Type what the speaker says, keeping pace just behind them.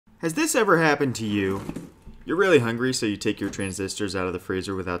Has this ever happened to you? You're really hungry, so you take your transistors out of the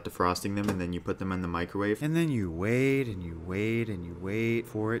freezer without defrosting them, and then you put them in the microwave. And then you wait, and you wait, and you wait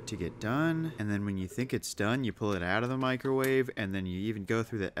for it to get done. And then when you think it's done, you pull it out of the microwave, and then you even go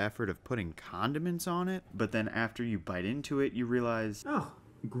through the effort of putting condiments on it. But then after you bite into it, you realize, oh,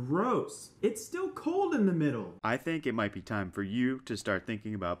 gross. It's still cold in the middle. I think it might be time for you to start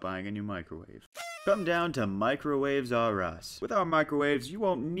thinking about buying a new microwave. Come down to Microwaves R Us. With our microwaves, you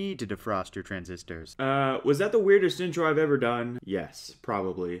won't need to defrost your transistors. Was that the weirdest intro I've ever done? Yes,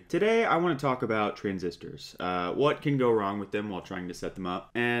 probably. Today, I want to talk about transistors. What can go wrong with them while trying to set them up.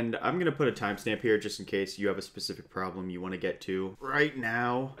 And I'm going to put a timestamp here just in case you have a specific problem you want to get to right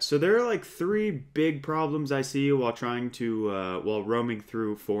now. So there are like 3 big problems I see while trying to, while roaming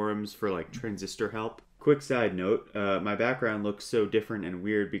through forums for like transistor help. Quick side note, my background looks so different and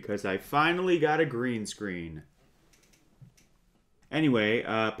weird because I finally got a green screen. Anyway,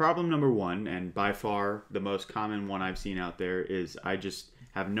 problem number 1, and by far the most common one I've seen out there, is I just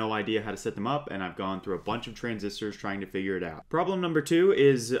have no idea how to set them up, and I've gone through a bunch of transistors trying to figure it out. Problem number 2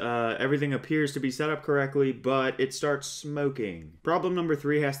 is everything appears to be set up correctly, but it starts smoking. Problem number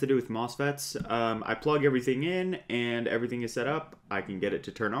 3 has to do with MOSFETs. I plug everything in, and everything is set up. I can get it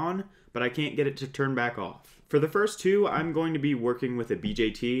to turn on, but I can't get it to turn back off. For the first 2, I'm going to be working with a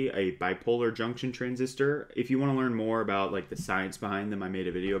BJT, a bipolar junction transistor. If you want to learn more about like the science behind them, I made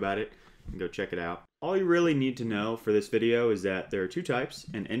a video about it. You can go check it out. All you really need to know for this video is that there are 2 types,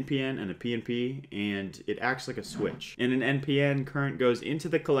 an NPN and a PNP, and it acts like a switch. In an NPN, current goes into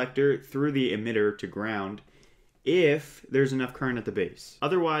the collector through the emitter to ground if there's enough current at the base.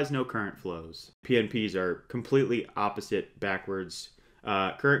 Otherwise, no current flows. PNPs are completely opposite, backwards.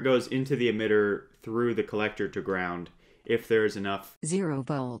 Current goes into the emitter through the collector to ground if there's enough 0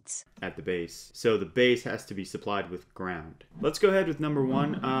 volts at the base. So the base has to be supplied with ground. Let's go ahead with number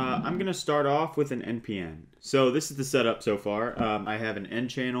 1. I'm going to start off with an NPN. So this is the setup so far. I have an N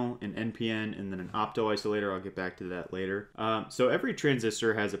channel, an NPN, and then an opto isolator. I'll get back to that later. So every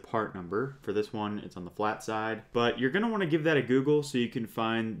transistor has a part number. For this one, it's on the flat side. But you're going to want to give that a Google so you can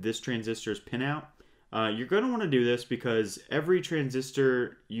find this transistor's pinout. You're going to want to do this because every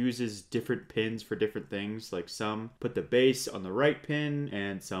transistor uses different pins for different things. Like some put the base on the right pin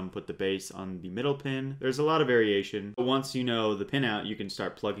and some put the base on the middle pin. There's a lot of variation. But once you know the pinout, you can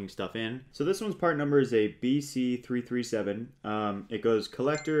start plugging stuff in. So this one's part number is a BC337. It goes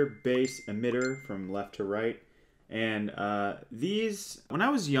collector, base, emitter from left to right. And these, when I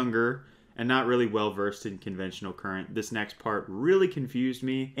was younger, and not really well versed in conventional current, this next part really confused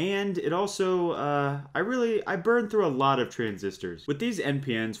me, and it also I burned through a lot of transistors. With these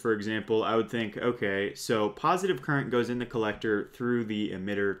NPNs, for example, I would think, okay, so positive current goes in the collector through the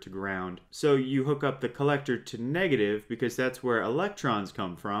emitter to ground. So you hook up the collector to negative because that's where electrons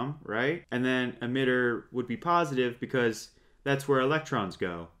come from, right? And then emitter would be positive because that's where electrons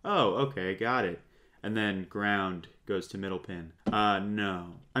go. Oh, okay, got it. And then ground goes to middle pin.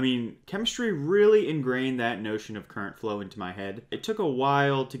 No. I mean, chemistry really ingrained that notion of current flow into my head. It took a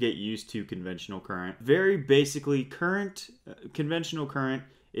while to get used to conventional current. Very basically, conventional current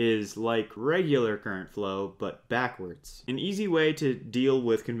is like regular current flow, but backwards. An easy way to deal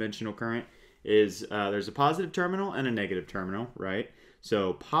with conventional current is there's a positive terminal and a negative terminal, right?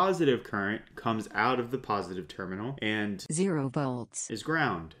 So positive current comes out of the positive terminal and 0 volts is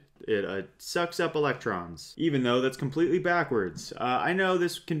ground. It sucks up electrons, even though that's completely backwards. I know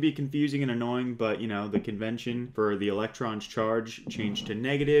this can be confusing and annoying, but you know, the convention for the electron's charge changed to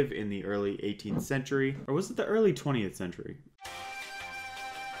negative in the early 18th century. Or was it the early 20th century?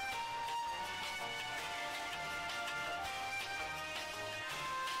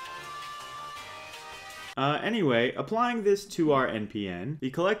 Anyway, applying this to our NPN, the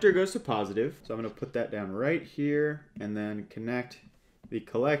collector goes to positive. So I'm going to put that down right here and then connect the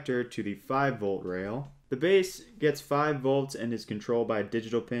collector to the 5-volt rail. The base gets 5 volts and is controlled by a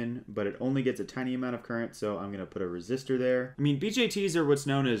digital pin, but it only gets a tiny amount of current, so I'm going to put a resistor there. I mean, BJTs are what's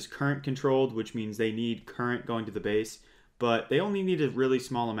known as current controlled, which means they need current going to the base, but they only need a really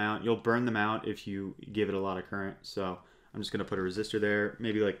small amount. You'll burn them out if you give it a lot of current, so I'm just going to put a resistor there,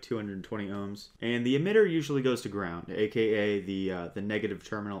 maybe like 220 ohms. And the emitter usually goes to ground, aka the negative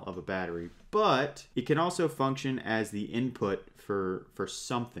terminal of a battery. But it can also function as the input for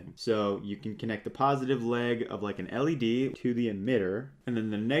something. So you can connect the positive leg of like an LED to the emitter, and then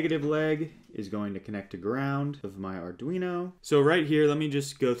the negative leg is going to connect to ground of my Arduino. So right here, let me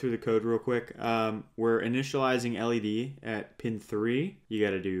just go through the code real quick. We're initializing LED at pin 3. You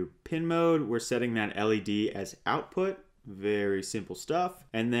got to do pin mode. We're setting that LED as output. Very simple stuff.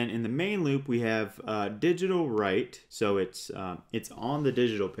 And then in the main loop, we have digital write. So it's on the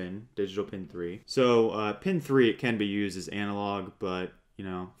digital pin 3. So pin 3, it can be used as analog, but you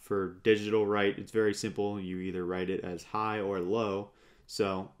know, for digital write, it's very simple. You either write it as high or low.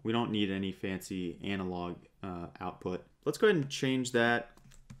 So we don't need any fancy analog output. Let's go ahead and change that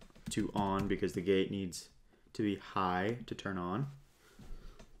to on because the gate needs to be high to turn on.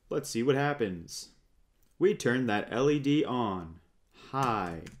 Let's see what happens. We turn that LED on.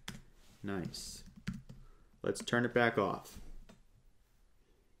 High. Nice. Let's turn it back off.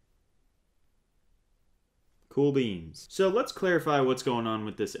 Cool beans. So let's clarify what's going on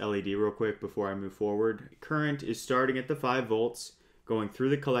with this LED real quick before I move forward. Current is starting at the 5 volts, going through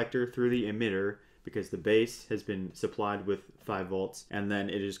the collector, through the emitter, because the base has been supplied with 5 volts, and then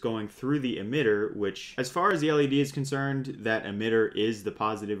it is going through the emitter, which, as far as the LED is concerned, that emitter is the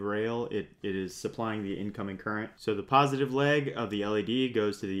positive rail. It is supplying the incoming current. So the positive leg of the LED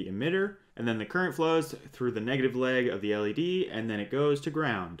goes to the emitter, and then the current flows through the negative leg of the LED, and then it goes to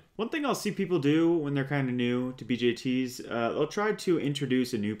ground. One thing I'll see people do when they're kind of new to BJTs, they'll try to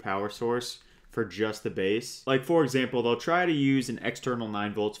introduce a new power source for just the base. Like, for example, they'll try to use an external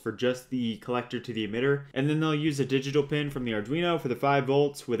 9 volts for just the collector to the emitter, and then they'll use a digital pin from the Arduino for the 5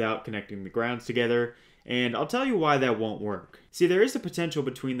 volts without connecting the grounds together. And I'll tell you why that won't work. See, there is a potential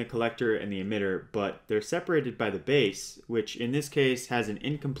between the collector and the emitter, but they're separated by the base, which in this case has an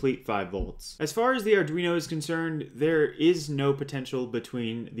incomplete 5 volts. As far as the Arduino is concerned, there is no potential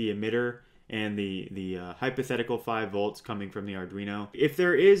between the emitter and the hypothetical 5 volts coming from the Arduino. If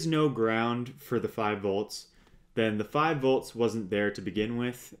there is no ground for the 5 volts, then the 5 volts wasn't there to begin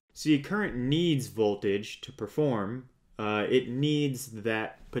with. See, current needs voltage to perform. It needs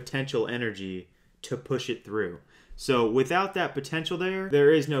that potential energy to push it through. So without that potential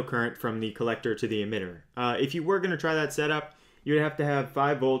there is no current from the collector to the emitter. If you were going to try that setup, you would have to have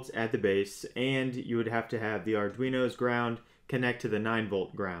 5 volts at the base, and you would have to have the Arduino's ground connect to the 9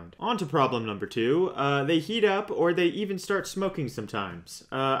 volt ground. On to problem number 2. They heat up, or they even start smoking sometimes.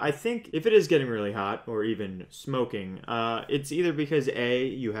 I think if it is getting really hot, or even smoking, it's either because A,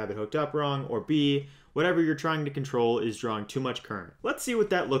 you have it hooked up wrong, or B, whatever you're trying to control is drawing too much current. Let's see what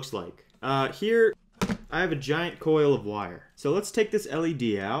that looks like. Here, I have a giant coil of wire. So let's take this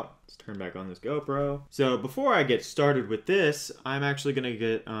LED out. Let's turn back on this GoPro. So before I get started with this, I'm actually gonna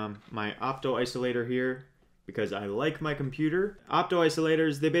get my opto isolator here, because I like my computer. Opto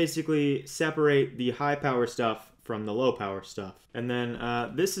isolators, they basically separate the high power stuff from the low power stuff. And then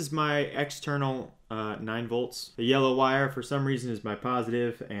this is my external 9 volts. The yellow wire for some reason is my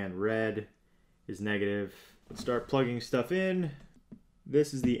positive and red is negative. Let's start plugging stuff in.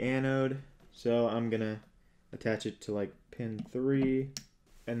 This is the anode. So I'm gonna attach it to like pin 3,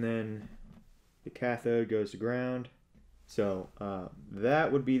 and then the cathode goes to ground. So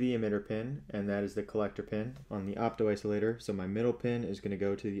that would be the emitter pin, and that is the collector pin on the opto isolator. So my middle pin is going to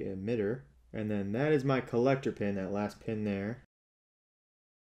go to the emitter, and then that is my collector pin, that last pin there.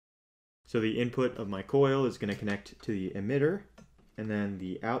 So the input of my coil is going to connect to the emitter, and then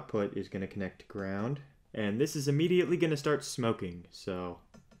the output is going to connect to ground. And this is immediately going to start smoking, so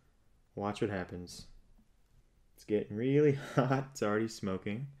watch what happens. It's getting really hot. It's already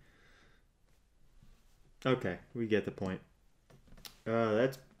smoking. Okay, we get the point.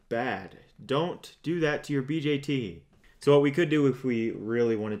 That's bad. Don't do that to your BJT. So what we could do if we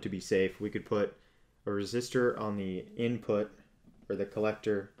really wanted to be safe, we could put a resistor on the input or the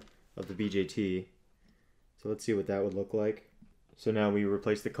collector of the BJT. So let's see what that would look like. So now we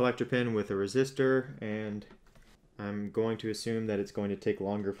replace the collector pin with a resistor, and I'm going to assume that it's going to take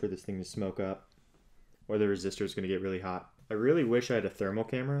longer for this thing to smoke up, or the resistor is going to get really hot. I really wish I had a thermal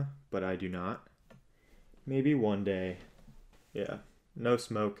camera, but I do not. Maybe one day. Yeah, no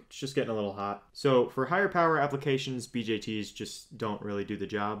smoke. It's just getting a little hot. So for higher power applications, BJTs just don't really do the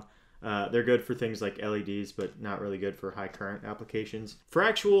job. They're good for things like LEDs, but not really good for high current applications. For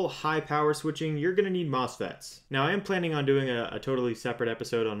actual high power switching, you're going to need MOSFETs. Now, I am planning on doing a totally separate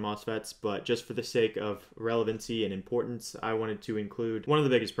episode on MOSFETs, but just for the sake of relevancy and importance, I wanted to include one of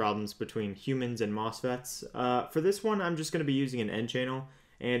the biggest problems between humans and MOSFETs. For this one, I'm just going to be using an N channel.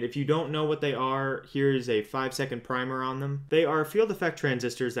 And if you don't know what they are, here's a 5-second primer on them. They are field effect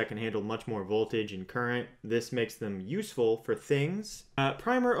transistors that can handle much more voltage and current. This makes them useful for things.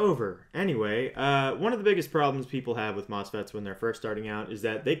 Primer over. Anyway, one of the biggest problems people have with MOSFETs when they're first starting out is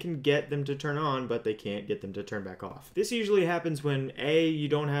that they can get them to turn on, but they can't get them to turn back off. This usually happens when A, you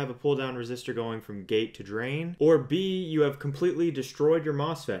don't have a pull-down resistor going from gate to drain, or B, you have completely destroyed your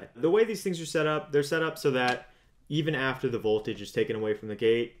MOSFET. The way these things are set up, they're set up so that even after the voltage is taken away from the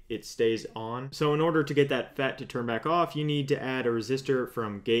gate, it stays on. So in order to get that FET to turn back off, you need to add a resistor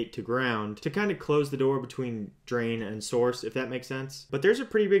from gate to ground to kind of close the door between drain and source, if that makes sense. But there's a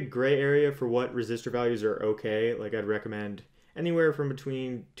pretty big gray area for what resistor values are okay. Like I'd recommend anywhere from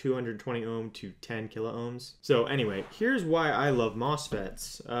between 220 ohm to 10 kilo ohms. So anyway, here's why I love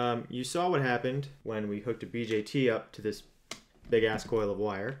MOSFETs. You saw what happened when we hooked a BJT up to this big ass coil of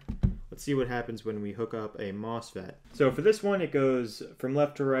wire. Let's see what happens when we hook up a MOSFET. So for this one, it goes from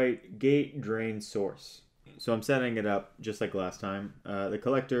left to right, gate, drain, source. So I'm setting it up just like last time. The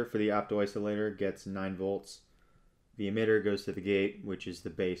collector for the opto-isolator gets 9 volts. The emitter goes to the gate, which is the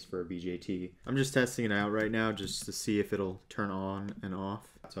base for a BJT. I'm just testing it out right now just to see if it'll turn on and off.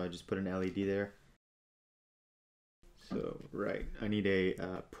 So I just put an LED there. So, right, I need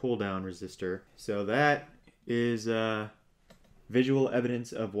a pull-down resistor. So that is visual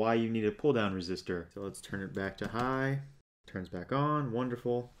evidence of why you need a pull-down resistor. So let's turn it back to high. Turns back on,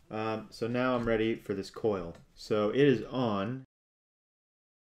 wonderful. So now I'm ready for this coil. So it is on.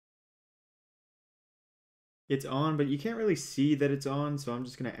 It's on, but you can't really see that it's on, so I'm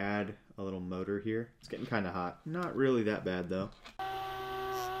just gonna add a little motor here. It's getting kind of hot. Not really that bad though.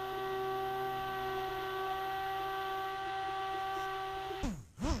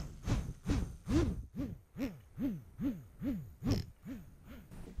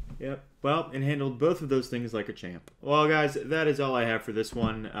 Yep. Well, it handled both of those things like a champ. Well, guys, that is all I have for this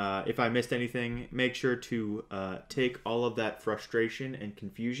one. If I missed anything, make sure to take all of that frustration and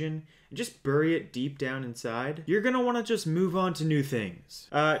confusion and just bury it deep down inside. You're going to want to just move on to new things.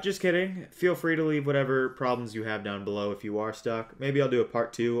 Just kidding. Feel free to leave whatever problems you have down below if you are stuck. Maybe I'll do a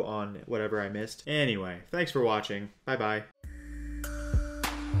part 2 on whatever I missed. Anyway, thanks for watching. Bye-bye.